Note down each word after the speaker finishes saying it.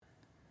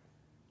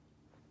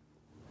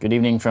Good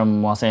evening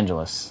from Los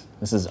Angeles.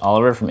 This is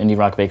Oliver from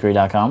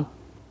IndieRockBakery.com.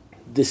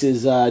 This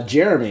is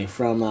Jeremy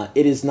from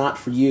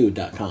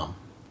ItIsNotForYou.com.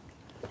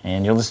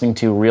 And you're listening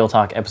to Real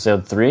Talk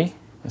Episode 3.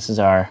 This is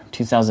our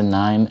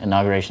 2009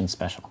 inauguration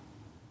special.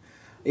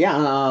 Yeah,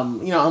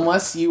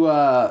 unless you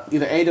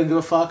either A, don't give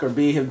a fuck, or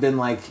B, have been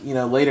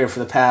later for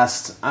the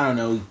past,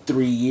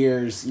 3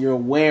 years, you're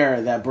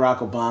aware that Barack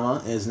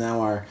Obama is now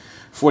our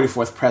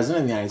 44th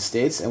president of the United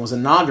States and was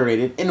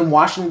inaugurated in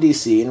Washington,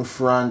 D.C. in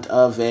front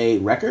of a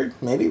record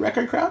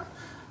crowd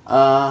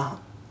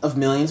of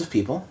millions of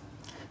people.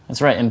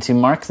 That's right, and to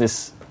mark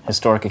this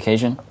historic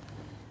occasion,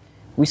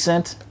 we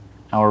sent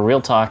our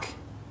Real Talk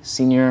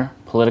senior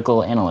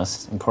political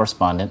analyst and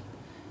correspondent,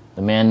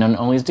 the man known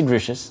only as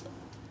DeGrucius,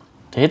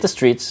 to hit the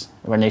streets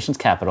of our nation's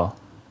capital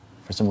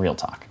for some real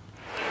talk.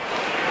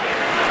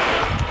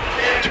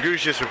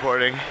 DeGrucius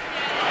reporting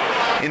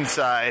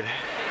inside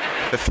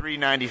the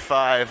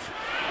 395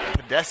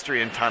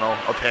 pedestrian tunnel,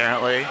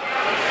 apparently.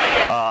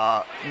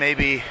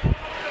 Maybe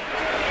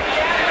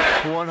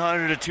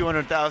 100 to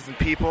 200,000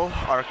 people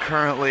are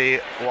currently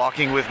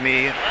walking with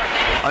me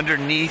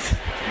underneath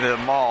the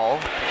mall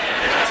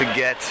to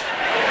get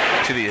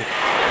to the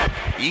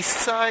east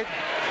side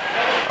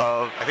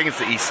of, I think it's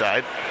the east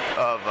side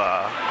of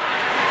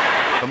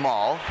the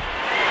mall.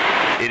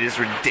 It is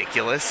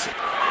ridiculous.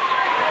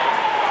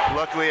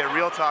 Luckily at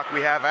Real Talk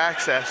we have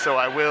access, so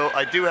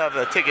I do have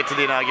a ticket to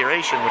the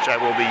inauguration, which I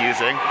will be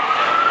using.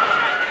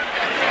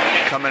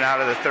 Coming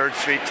out of the 3rd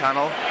Street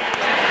tunnel,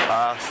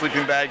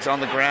 sleeping bags on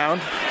the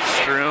ground,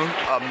 strewn,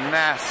 a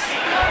mass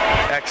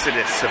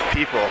exodus of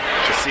people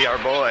to see our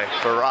boy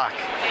Barack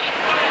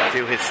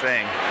do his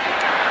thing.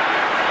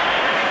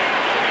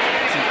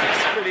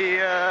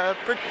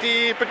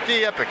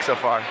 Pretty epic so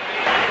far.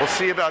 We'll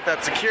see about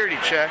that security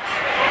check.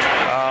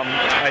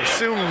 I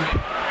assume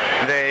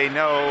they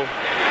know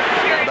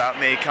about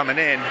me coming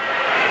in,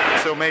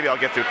 so maybe I'll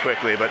get through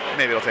quickly, but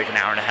maybe it'll take an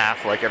hour and a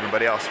half like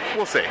everybody else.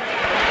 We'll see.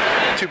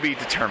 To be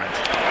determined.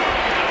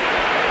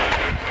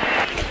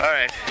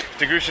 Alright,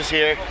 DeGrucius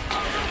here,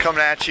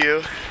 coming at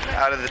you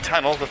out of the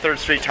tunnel, the 3rd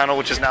Street tunnel,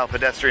 which is now a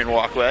pedestrian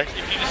walkway.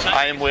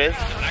 I am with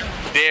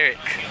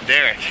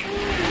Derek.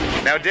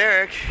 Now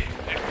Derek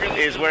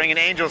is wearing an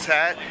Angels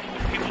hat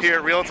here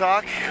at Real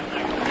Talk.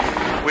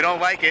 We don't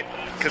like it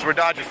because we're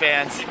Dodger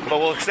fans, but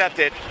we'll accept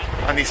it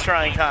on these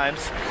trying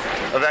times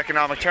of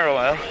economic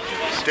turmoil.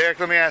 Derek,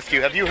 let me ask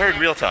you, have you heard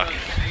Real Talk?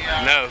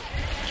 No.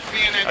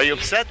 Are you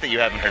upset that you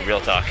haven't heard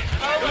Real Talk?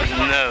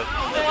 No.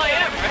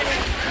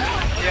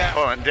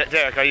 Hold on,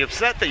 Derek, are you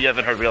upset that you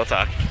haven't heard Real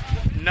Talk?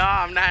 No,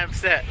 I'm not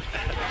upset.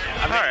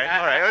 All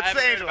right.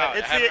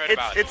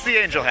 It's the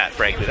Angel hat,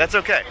 frankly. That's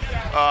okay.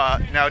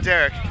 Now,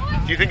 Derek,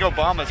 do you think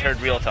Obama's heard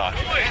Real Talk?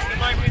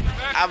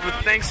 I would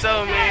think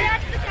so,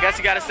 man. I guess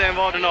you got to stay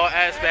involved in all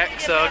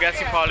aspects, so I guess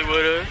you probably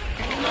would have.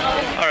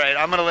 All right,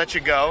 I'm going to let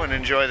you go and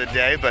enjoy the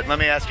day, but let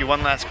me ask you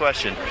one last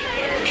question.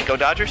 Go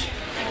Dodgers?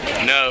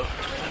 No.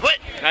 What?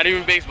 Not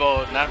even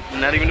baseball.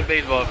 Not even a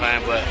baseball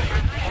fan, but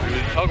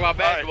talking about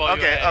basketball.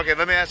 Right, okay,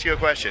 let me ask you a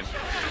question.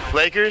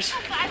 Lakers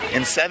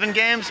in 7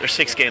 games or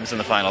 6 games in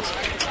the finals?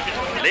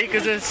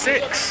 Lakers in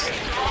 6.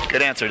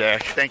 Good answer,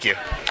 Derek. Thank you.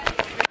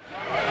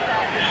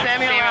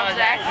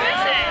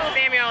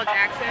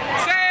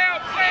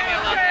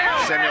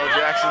 Samuel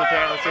Jackson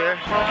apparently here.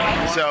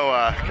 So,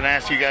 can I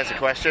ask you guys a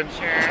question?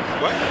 Sure.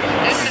 What?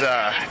 This is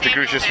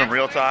DeGrucius from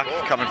Real Talk,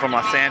 coming from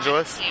Los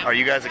Angeles. Are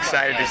you guys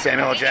excited to see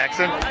Samuel L.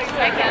 Jackson?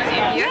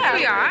 Yes,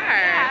 we are.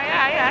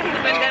 Yeah.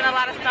 He's been doing a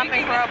lot of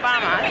stumping for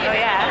Obama, so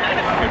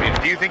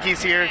yeah. Do you think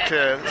he's here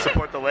to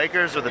support the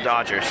Lakers or the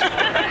Dodgers?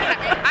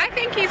 I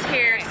think he's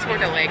here to support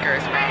the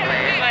Lakers,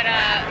 probably. But,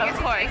 of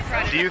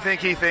course. Do you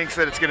think he thinks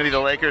that it's going to be the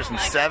Lakers in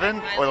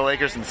 7 or the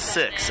Lakers in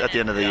 6 at the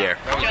end of the year?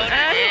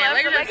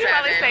 Lakers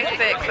probably say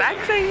 6.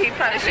 I'd say he'd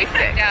probably say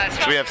 6.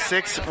 So we have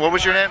 6. What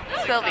was your name?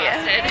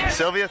 Sylvia.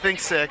 Sylvia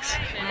thinks 6.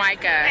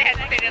 Micah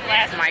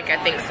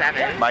thinks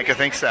 7. Micah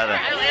thinks 7.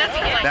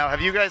 Now,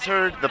 have you guys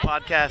heard the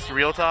podcast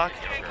Real Talk?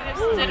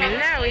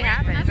 No, we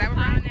haven't. Is that what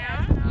we're on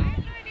now?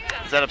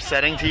 Is that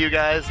upsetting to you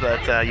guys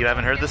that you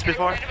haven't heard this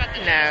before?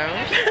 No.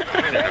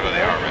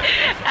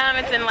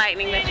 It's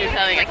enlightening that you're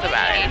telling us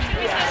about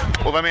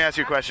it. Well, let me ask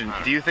you a question.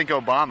 Do you think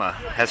Obama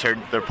has heard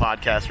their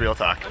podcast Real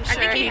Talk? I'm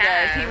sure he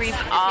does. He reads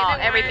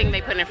everything they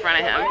put in front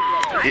of him,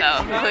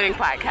 so including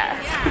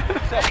podcasts.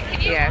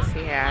 Yes,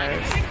 he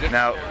has.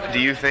 Now, do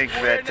you think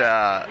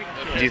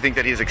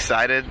that he's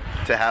excited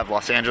to have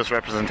Los Angeles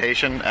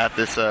representation at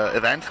this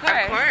event? Of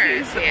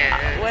course,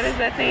 yes. What is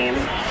that theme?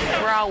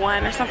 We're all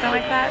one or something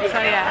like that. So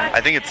yeah. I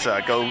think it's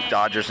Go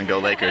Dodgers and Go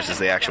Lakers is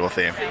the actual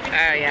theme.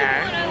 Oh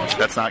yeah.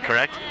 That's not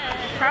correct?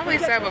 Probably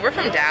so, but we're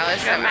from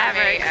Dallas, so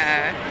maybe,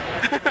 yeah.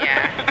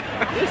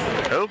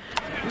 Who?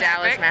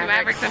 Dallas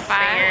Mavericks and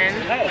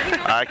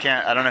fan.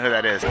 I don't know who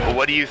that is.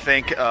 What do you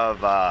think of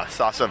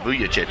Sasa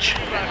Vujacic,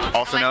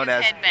 also known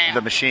as headband.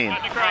 the Machine?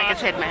 I like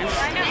his headband.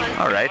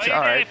 All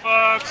right.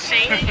 folks.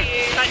 Thank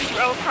you. Cut your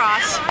road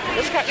cross.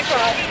 Just cut your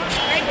cross.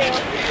 Thank you.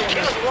 She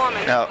was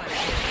woman.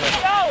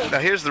 Now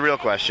here's the real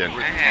question.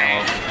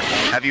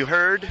 Have you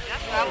heard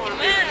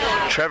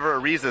Trevor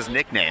Ariza's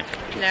nickname?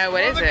 No,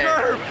 what is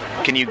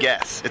it? Can you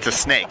guess? It's a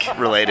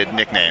snake-related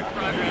nickname.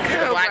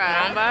 Black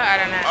Mamba? I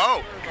don't know.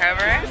 Oh!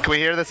 Cobra? Can we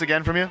hear this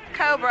again from you?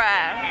 Cobra.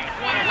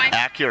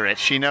 Accurate.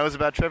 She knows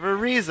about Trevor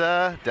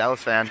Ariza.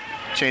 Dallas fan.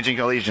 Changing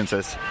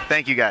allegiances.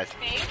 Thank you, guys.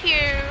 Thank you.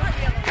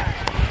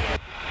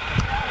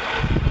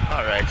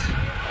 All right.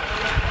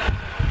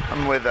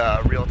 I'm with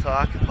Real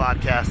Talk,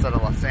 podcast out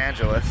of Los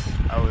Angeles.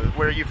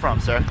 Where are you from,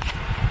 sir?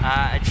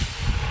 I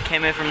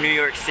came in from New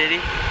York City.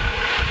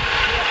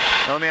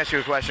 Now, let me ask you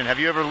a question. Have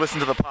you ever listened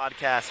to the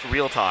podcast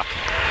Real Talk?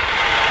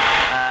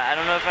 I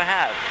don't know if I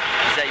have.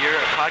 Is that your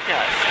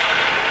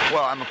podcast?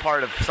 Well, I'm a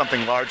part of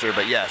something larger,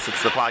 but yes,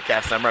 it's the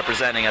podcast I'm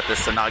representing at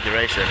this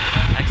inauguration.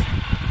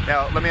 Excellent.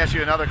 Now, let me ask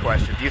you another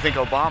question. Do you think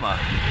Obama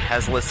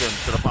has listened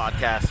to the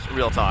podcast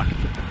Real Talk?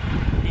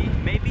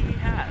 Maybe he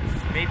has.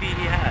 Maybe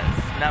he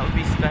has. That would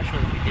be special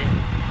if he did.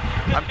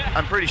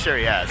 I'm pretty sure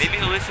he has. Maybe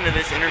he'll listen to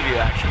this interview,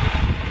 actually.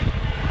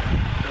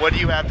 What do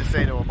you have to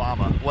say to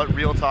Obama? What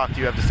Real Talk do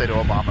you have to say to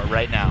Obama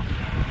right now?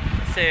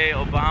 Say,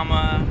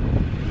 Obama,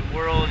 the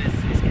world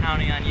is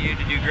counting on you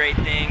to do great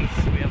things.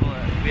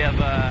 We have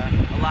a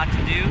lot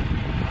to do.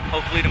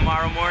 Hopefully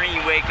tomorrow morning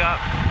you wake up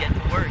and get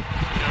to work.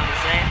 You know what I'm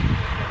saying?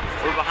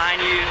 We're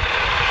behind you.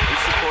 We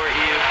support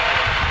you.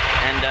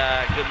 And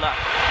good luck.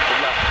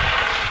 Good luck.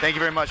 Thank you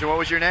very much. And what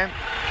was your name?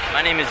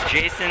 My name is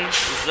Jason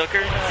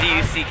Zucker,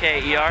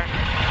 Z-U-C-K-E-R.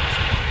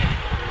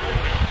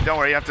 Don't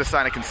worry, you have to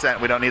sign a consent.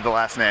 We don't need the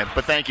last name.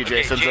 But thank you,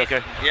 Jason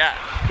Zucker. Yeah,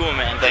 cool,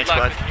 man. Thanks, Good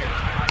luck. bud.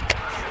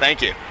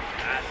 Thank you.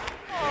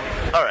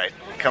 All right,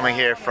 coming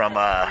here from,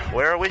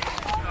 where are we?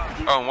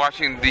 Oh,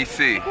 Washington,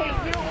 D.C.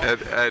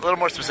 A little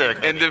more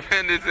specific.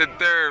 Independence at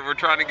 3rd. We're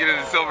trying to get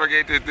into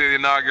Silvergate to the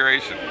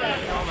inauguration.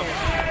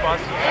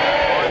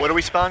 What are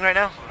we spelling right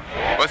now?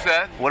 What's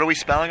that? What are we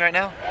spelling right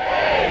now?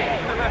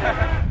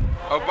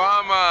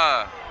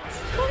 Obama.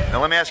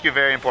 Now let me ask you a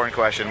very important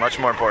question, much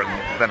more important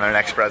than our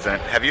next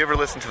president. Have you ever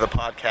listened to the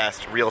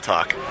podcast Real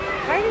Talk?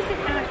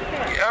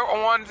 Yeah,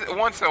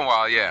 once in a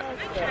while, yeah.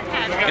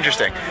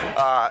 Interesting.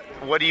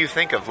 What do you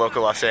think of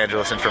local Los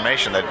Angeles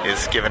information that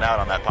is given out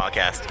on that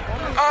podcast?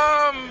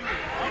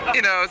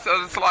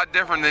 So it's a lot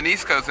different than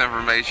East Coast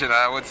information.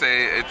 I would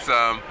say it's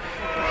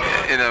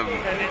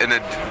in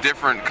a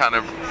different kind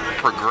of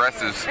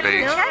progressive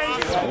space.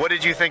 What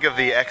did you think of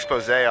the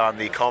expose on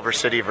the Culver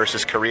City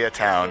versus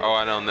Koreatown Oh,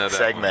 I don't know that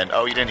segment?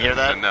 Oh, you didn't hear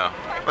that? No.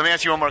 Let me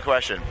ask you one more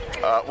question.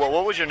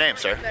 What was your name,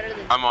 sir?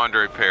 I'm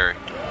Andre Perry.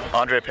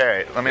 Andre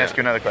Perry. Let me ask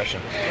you another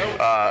question.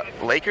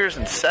 Lakers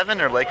in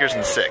 7 or Lakers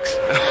in 6?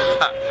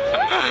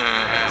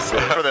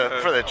 for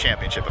the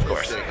championship, of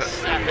course.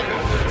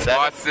 7?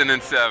 Boston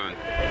in 7.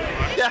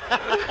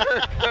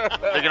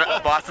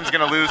 Boston's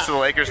going to lose to the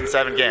Lakers in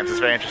 7 games. It's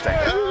very interesting.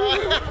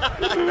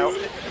 Nope.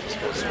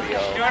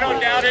 I don't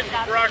doubt it.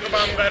 Barack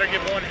Obama better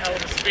give one hell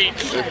of a speech.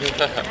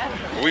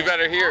 We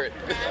better hear it.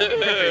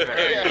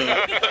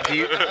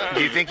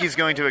 Do you think he's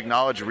going to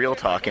acknowledge Real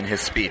Talk in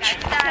his speech?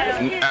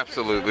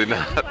 Absolutely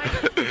not.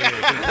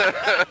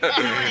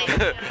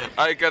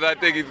 Because I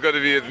think he's going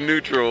to be as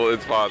neutral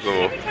as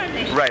possible.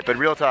 Right, but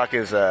Real Talk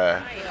is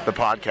the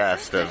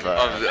podcast of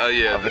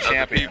the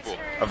champions.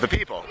 Of the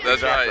people.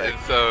 That's exactly. right.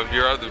 And so if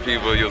you're of the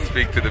people, you'll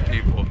speak to the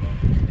people.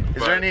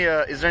 Is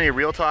there any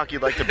Real Talk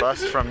you'd like to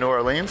bust from New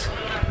Orleans?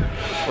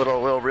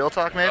 Little Real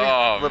Talk maybe?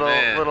 Oh,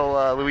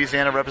 little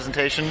Louisiana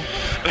representation.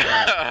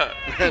 I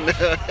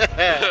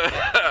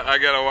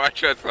gotta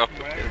watch myself.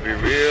 Be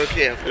real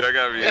careful. I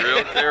gotta be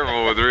real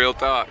careful with Real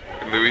Talk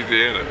in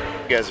Louisiana.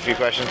 You guys, a few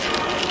questions?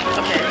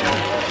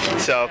 Okay.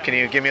 So, can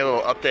you give me a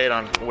little update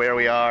on where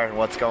we are and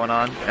what's going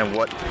on and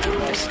what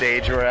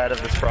stage we're at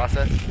of this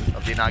process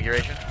of the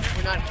inauguration?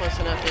 We're not close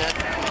enough yet.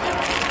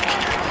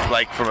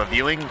 Like from a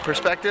viewing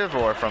perspective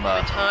or from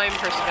a time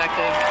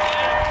perspective?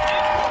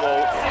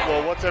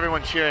 Well, what's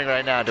everyone cheering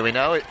right now? Do we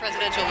know it?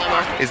 Presidential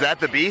limo. Is that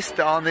the Beast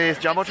on the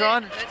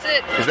Jumbotron? That's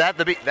it. Is that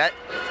the Beast? Got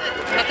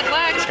the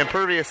flags.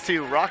 Impervious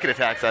to rocket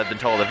attacks, I've been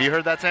told. Have you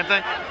heard that same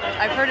thing?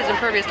 I've heard it's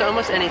impervious to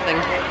almost anything.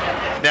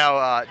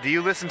 Now, do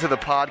you listen to the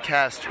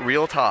podcast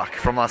Real Talk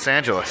from Los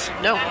Angeles?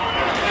 No.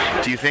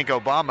 Do you think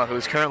Obama,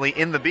 who's currently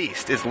in the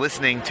Beast, is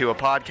listening to a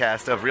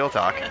podcast of Real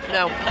Talk?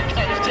 No.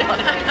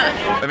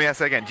 Let me ask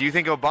that again. Do you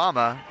think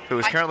Obama, who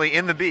is currently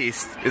in the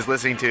Beast, is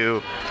listening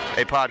to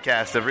a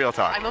podcast of Real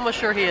Talk? I'm almost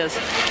sure he is.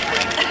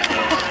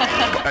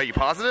 Are you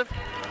positive?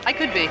 I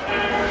could be.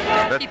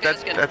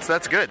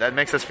 That's good. That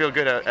makes us feel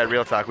good at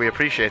Real Talk. We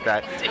appreciate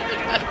that.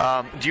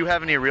 Do you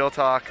have any Real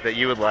Talk that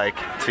you would like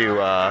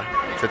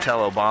to to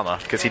tell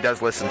Obama? Because he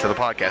does listen to the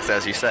podcast,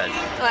 as you said.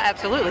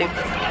 Absolutely.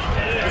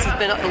 This has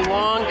been a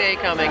long day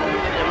coming,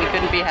 and we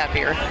couldn't be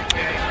happier.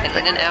 And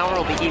in an hour,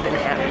 we'll be even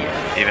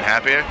happier. Even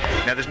happier?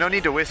 Now, there's no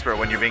need to whisper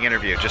when you're being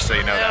interviewed, just so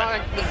you know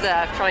that.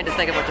 I was trying to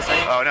think of what to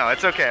say. Oh, no,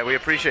 it's okay. We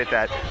appreciate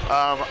that.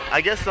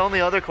 I guess the only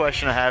other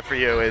question I have for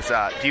you is,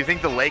 do you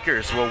think the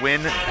Lakers will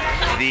win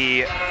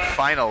the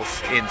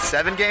finals in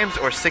 7 games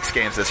or 6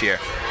 games this year?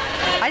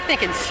 I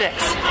think in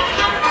 6.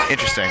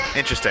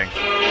 Interesting.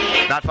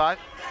 Not 5?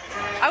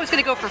 I was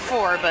going to go for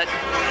 4, but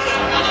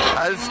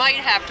might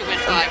have to win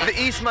 5. The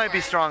East might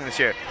be strong this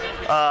year.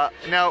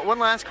 Now, one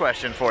last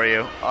question for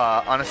you.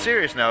 On a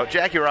serious note,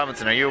 Jackie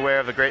Robinson, are you aware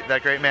of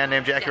that great man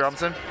named Jackie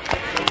Robinson?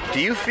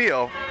 Do you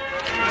feel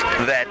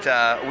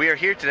that we are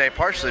here today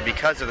partially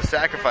because of the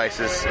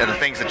sacrifices and the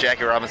things that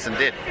Jackie Robinson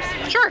did?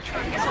 Sure.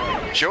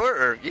 Sure?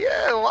 Or,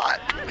 yeah, a lot.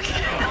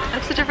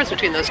 What's the difference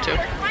between those two?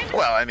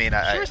 Well, I mean...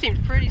 Sure seems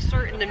pretty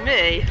certain to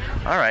me.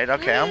 All right,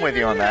 okay, I'm with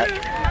you on that.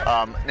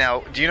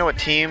 Now, do you know what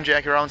team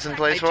Jackie Robinson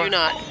plays for? I do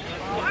not.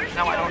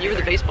 No, I don't. You were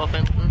the baseball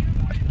fan.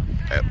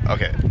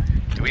 Okay.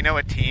 Do we know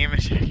what team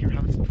Jackie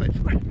Robinson played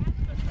for?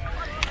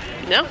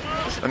 No.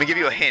 Let me give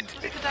you a hint.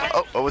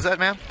 Oh, what was that,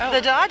 ma'am?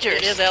 The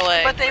Dodgers. It is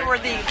L.A. But they were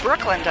the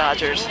Brooklyn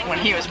Dodgers when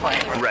he was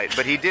playing. Right,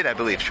 but he did, I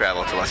believe,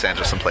 travel to Los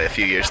Angeles and play a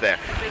few years there.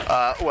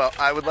 Well,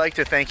 I would like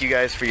to thank you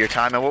guys for your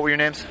time. And what were your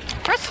names?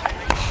 Chris.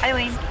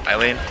 Eileen.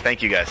 Eileen,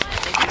 thank you guys.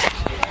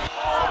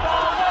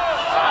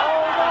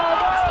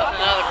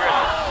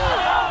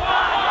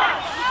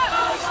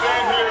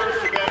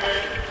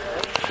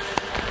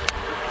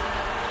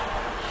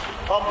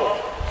 Humble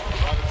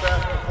by the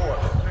task before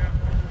us.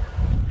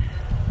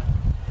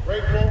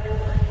 Grateful,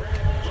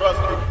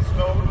 trusting,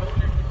 snowed,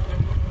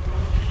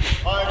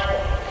 mindful,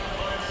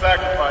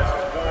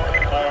 sacrifices borne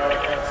by our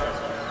ancestors.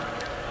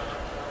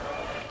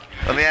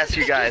 Let me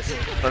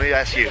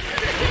ask you,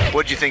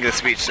 what did you think of the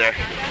speech, sir? It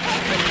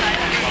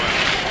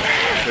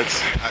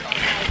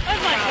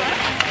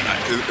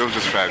was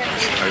just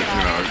fabulous. It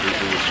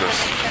was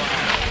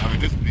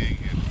just, just being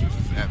in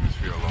this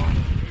atmosphere alone.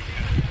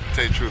 To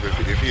tell you the truth,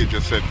 if he had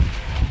just said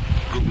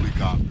googly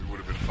gop, it would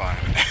have been fine.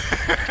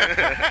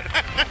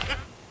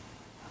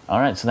 All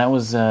right, so that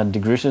was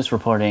DeGrucius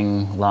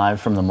reporting live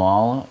from the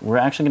mall. We're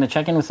actually going to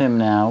check in with him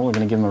now. We're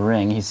going to give him a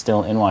ring. He's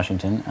still in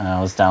Washington.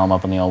 Let's dial him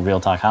up on the old Real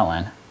Talk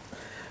hotline.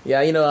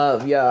 Yeah,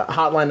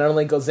 hotline not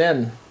only goes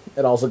in,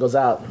 it also goes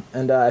out.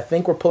 And I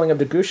think we're pulling up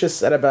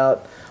DeGrucius at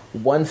about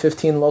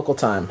 1:15 local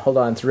time. Hold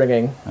on, it's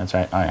ringing. That's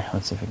right. All right,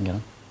 let's see if we can get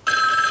him.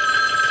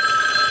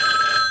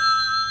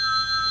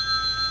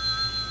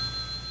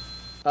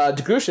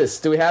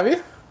 DeGrucius, do we have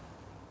you?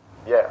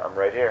 Yeah, I'm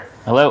right here.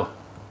 Hello.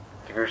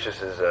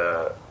 DeGrucius is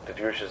a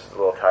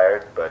little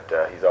tired, but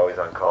he's always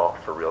on call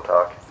for Real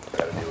Talk. You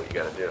gotta do what you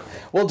gotta do.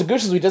 Well,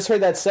 DeGrucius, we just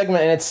heard that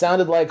segment, and it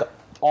sounded like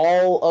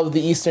all of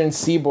the Eastern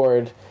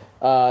Seaboard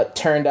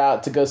turned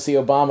out to go see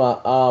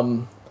Obama.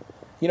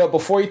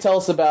 Before you tell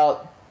us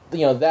about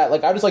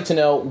that, I'd just like to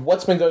know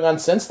what's been going on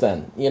since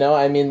then.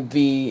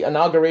 The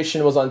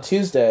inauguration was on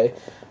Tuesday,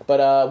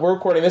 but we're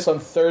recording this on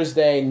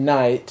Thursday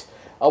night.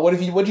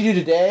 What'd you do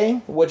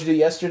today? What'd you do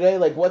yesterday?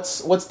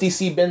 What's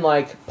DC been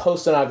like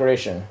post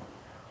inauguration?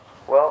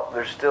 Well,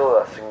 there's still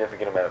a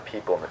significant amount of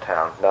people in the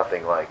town.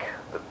 Nothing like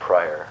the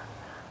prior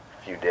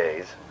few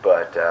days,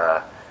 but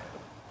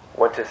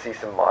went to see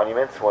some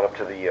monuments. Went up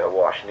to the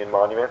Washington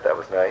Monument. That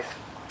was nice.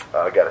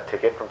 Got a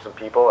ticket from some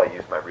people. I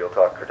used my Real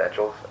Talk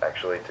credentials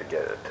actually to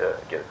get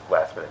a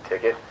last minute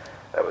ticket.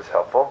 That was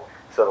helpful.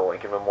 Saw the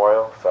Lincoln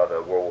Memorial. Saw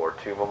the World War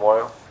II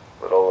Memorial.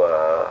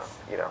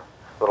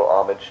 Little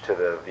homage to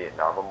the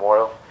Vietnam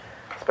Memorial.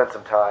 Spent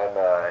some time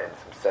in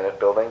some Senate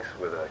buildings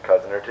with a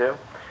cousin or two.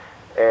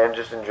 And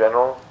just in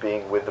general,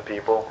 being with the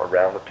people,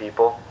 around the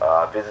people.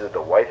 Visited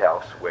the White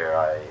House where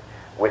I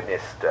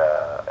witnessed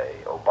a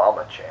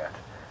Obama chant.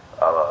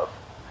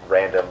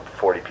 Random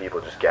 40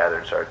 people just gathered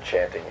and started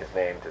chanting his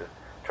name to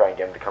try and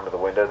get him to come to the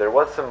window. There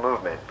was some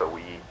movement, but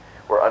we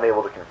were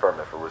unable to confirm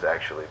if it was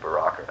actually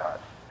Barack or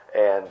not.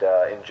 And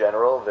in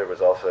general, there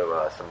was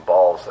also some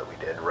balls that we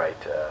did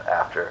right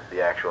after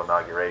the actual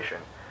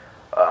inauguration.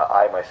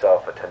 I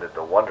myself attended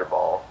the Wonder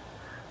Ball.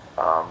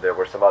 There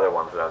were some other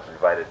ones that I was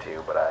invited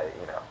to, but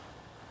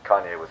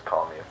Kanye was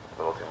calling me a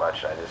little too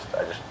much. I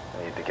just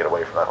needed to get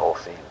away from that whole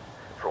scene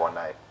for one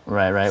night.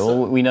 Right.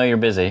 Well, we know you're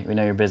busy.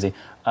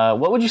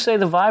 What would you say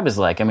the vibe is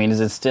like? I mean, is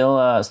it still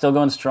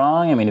going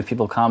strong? I mean, if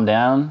people calm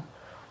down?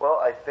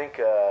 Well, I think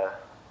the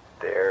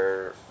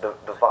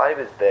vibe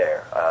is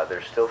there.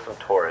 There's still some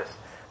tourists.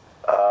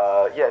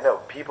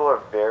 People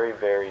are very,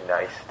 very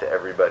nice to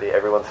everybody.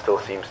 Everyone still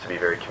seems to be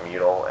very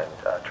communal and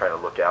trying to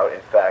look out. In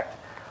fact,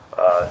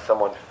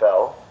 someone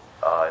fell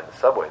in the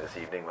subway this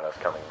evening when I was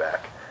coming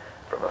back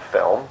from a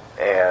film,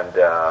 and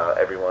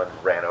everyone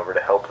ran over to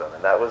help them.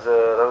 And that was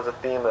a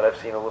theme that I've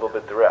seen a little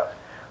bit throughout.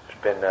 There's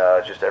been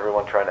just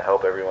everyone trying to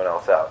help everyone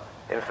else out.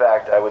 In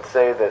fact, I would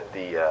say that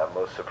the not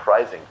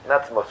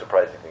the most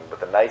surprising thing, but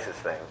the nicest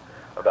thing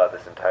about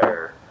this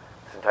entire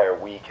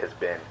week has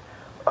been,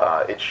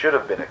 it should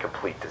have been a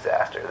complete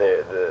disaster.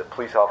 The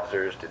police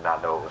officers did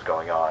not know what was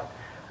going on.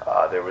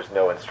 There was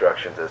no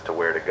instructions as to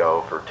where to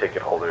go for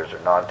ticket holders or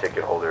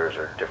non-ticket holders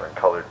or different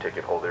colored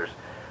ticket holders,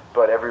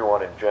 but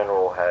everyone in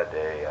general had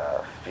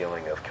a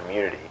feeling of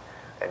community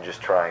and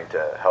just trying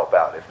to help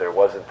out. If there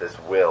wasn't this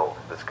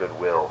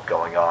goodwill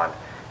going on,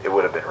 it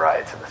would have been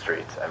riots in the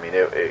streets. I mean,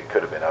 it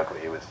could have been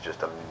ugly. It was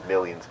just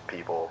millions of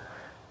people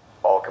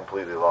all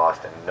completely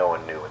lost, and no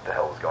one knew what the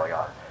hell was going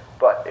on.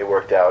 But it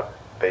worked out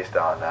based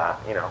on,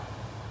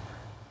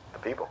 the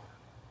people.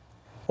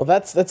 Well,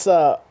 that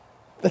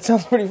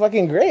sounds pretty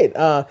fucking great.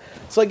 So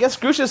I guess,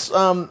 Grucius,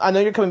 I know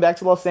you're coming back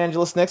to Los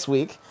Angeles next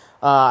week.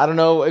 I don't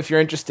know if you're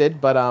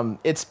interested, but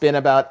it's been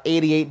about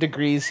 88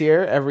 degrees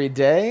here every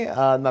day,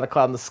 not a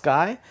cloud in the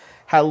sky.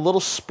 Had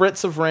little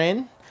spritz of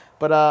rain,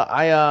 but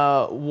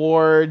I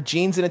wore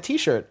jeans and a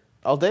t-shirt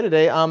all day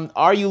today.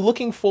 Are you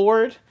looking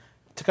forward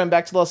to coming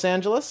back to Los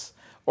Angeles?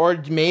 Or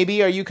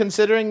maybe are you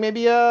considering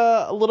maybe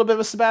a little bit of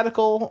a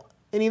sabbatical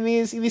in the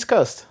East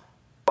Coast?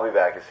 I'll be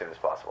back as soon as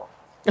possible.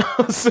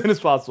 As soon as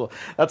possible.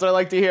 That's what I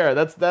like to hear.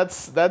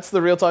 That's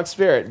the Real Talk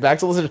spirit. Back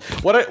to Los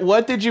Angeles.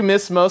 What did you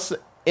miss most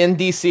in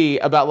DC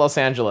about Los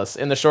Angeles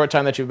in the short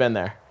time that you've been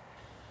there?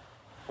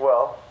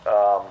 Well,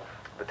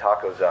 the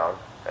Taco Zone,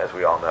 as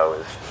we all know,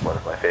 is one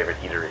of my favorite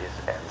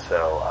eateries, and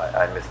so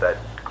I miss that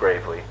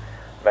gravely.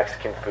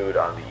 Mexican food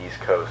on the East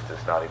Coast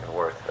is not even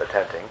worth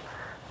attempting,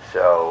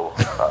 so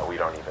we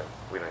don't even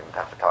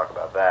have to talk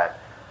about that.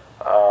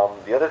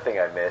 The other thing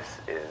I miss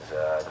is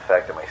the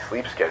fact that my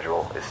sleep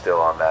schedule is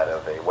still on that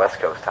of a West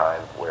Coast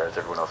time, whereas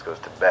everyone else goes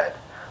to bed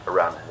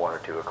around 1 or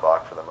 2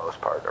 o'clock for the most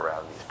part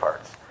around these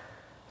parts.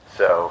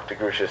 So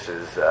DeGrucius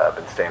has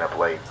been staying up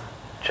late,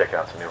 checking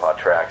out some new hot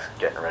tracks,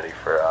 getting ready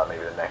for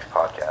maybe the next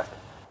podcast.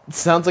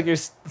 Sounds like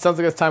it's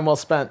time well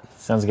spent.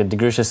 Sounds good.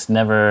 DeGrucius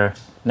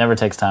never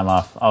takes time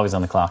off. Always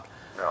on the clock.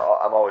 No,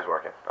 I'm always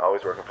working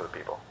for the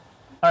people.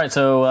 All right,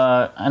 so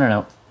I don't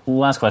know.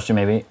 Last question,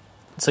 maybe.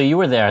 So you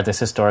were there at this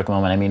historic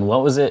moment. I mean,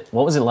 what was it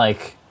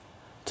like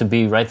to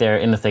be right there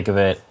in the thick of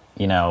it?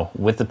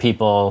 With the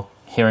people,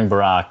 hearing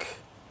Barack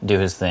do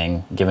his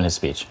thing, giving his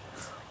speech.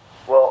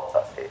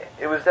 Well,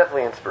 it was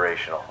definitely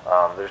inspirational.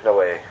 There's no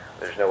way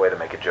to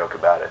make a joke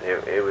about it.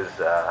 It was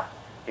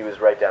he was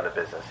right down to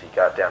business. He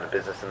got down to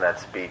business in that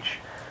speech,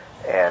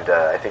 and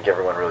I think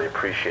everyone really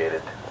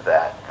appreciated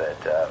that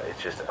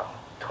it's just a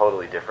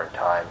totally different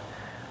time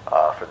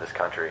for this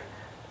country.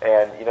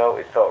 And,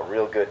 it felt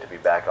real good to be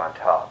back on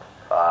top.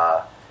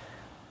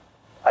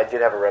 I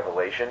did have a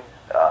revelation.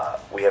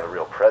 We have a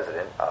real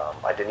president.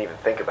 I didn't even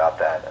think about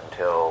that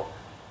until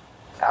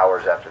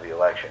hours after the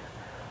election.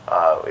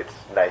 It's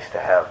nice to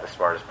have the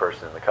smartest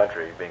person in the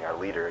country being our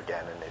leader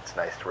again, and it's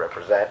nice to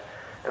represent.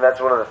 And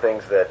that's one of the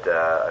things that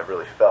I've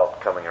really felt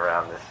coming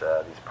around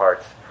these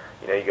parts.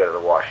 You go to the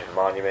Washington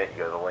Monument, you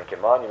go to the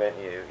Lincoln Monument,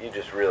 you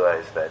just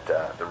realize that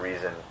the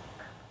reason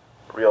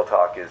Real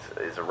Talk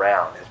is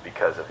around is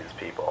because of these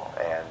people,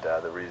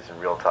 and the reason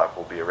Real Talk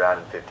will be around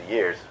in 50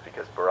 years is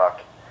because Barack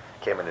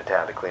came into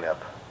town to clean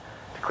up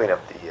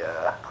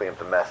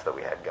the mess that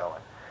we had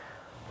going.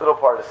 Little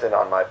partisan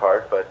on my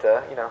part, but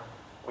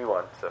we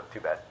won, so too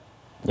bad.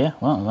 Yeah,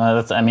 well,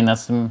 that's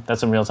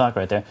some Real Talk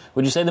right there.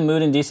 Would you say the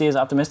mood in DC is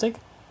optimistic?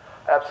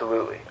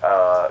 Absolutely,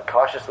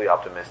 cautiously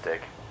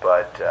optimistic,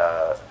 but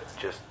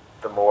just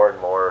the more and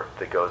more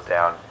that goes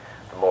down,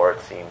 the more it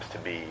seems to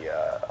be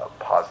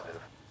positive.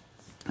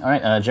 All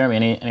right,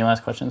 Jeremy, any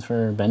last questions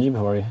for Benji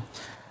before we...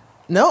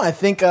 No, I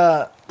think,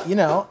 if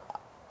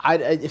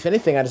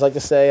anything, I'd just like to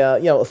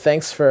say,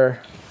 thanks for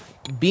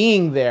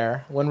being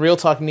there when Real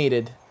Talk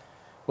needed.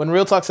 When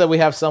Real Talk said we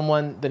have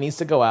someone that needs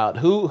to go out,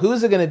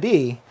 who's it going to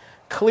be?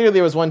 Clearly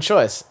there was one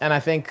choice, and I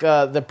think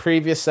the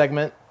previous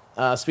segment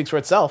speaks for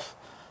itself.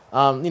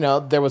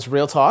 There was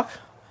Real Talk,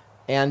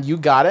 and you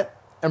got it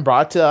and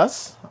brought it to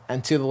us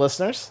and to the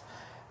listeners.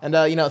 And,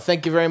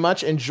 thank you very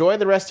much. Enjoy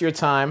the rest of your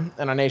time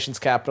in our nation's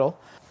capital.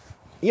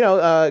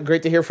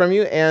 Great to hear from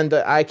you, and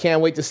I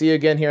can't wait to see you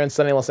again here in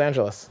sunny Los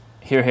Angeles.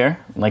 Hear, hear.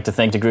 I'd like to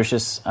thank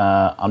DeGrucius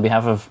on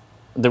behalf of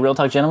the Real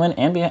Talk gentlemen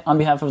and on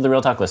behalf of the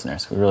Real Talk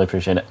listeners. We really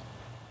appreciate it.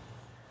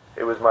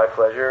 It was my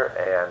pleasure,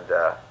 and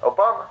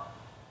Obama.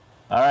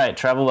 All right,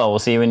 travel well. We'll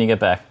see you when you get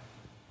back.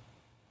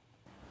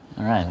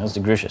 All right, that was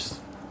DeGrucius.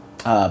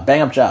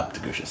 Bang up job,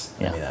 DeGrucius.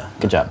 Yeah,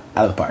 good job.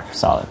 Out of the park.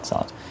 Solid.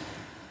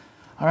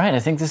 All right,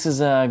 I think this is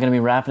going to be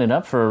wrapping it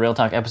up for Real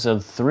Talk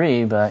episode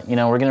 3, but, we're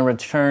going to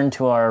return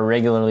to our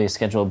regularly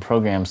scheduled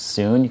program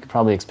soon. You could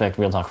probably expect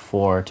Real Talk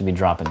 4 to be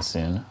dropping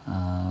soon.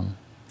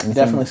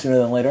 Definitely sooner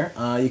than later.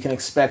 You can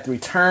expect the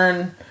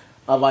return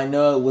of I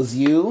Know It Was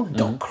You,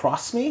 Don't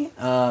Cross Me,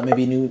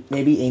 maybe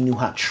a new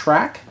hot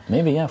track.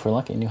 Maybe, yeah, if we're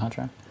lucky, a new hot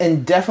track.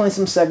 And definitely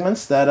some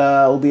segments that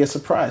will be a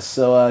surprise.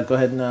 So go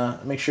ahead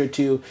and make sure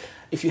to...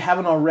 If you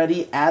haven't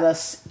already, add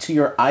us to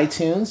your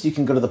iTunes. You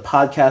can go to the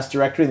podcast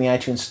directory in the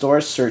iTunes store,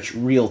 search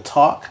Real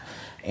Talk,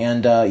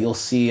 and you'll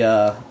see,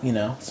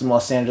 some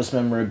Los Angeles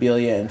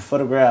memorabilia and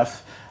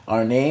photograph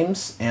our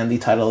names and the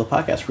title of the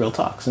podcast, Real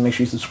Talk. So make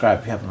sure you subscribe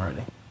if you haven't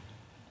already.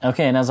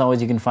 Okay, and as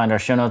always, you can find our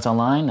show notes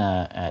online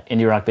at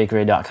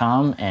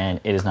indierockbakery.com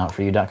and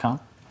itisnotforyou.com.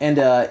 And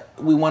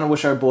we want to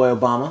wish our boy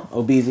Obama,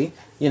 Obeezy,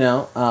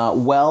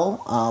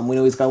 well. We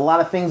know he's got a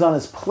lot of things on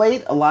his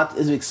plate. A lot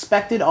is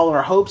expected. All of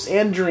our hopes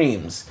and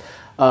dreams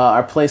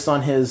are placed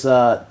on his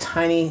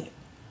tiny,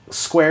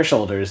 square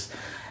shoulders.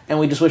 And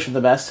we just wish him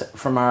the best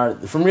from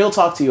Real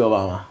Talk to you,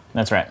 Obama.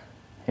 That's right.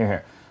 Hear,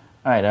 hear.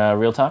 All right,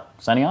 Real Talk,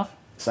 signing off?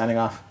 Signing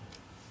off.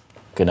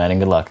 Good night and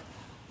good luck.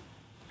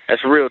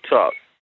 That's Real Talk.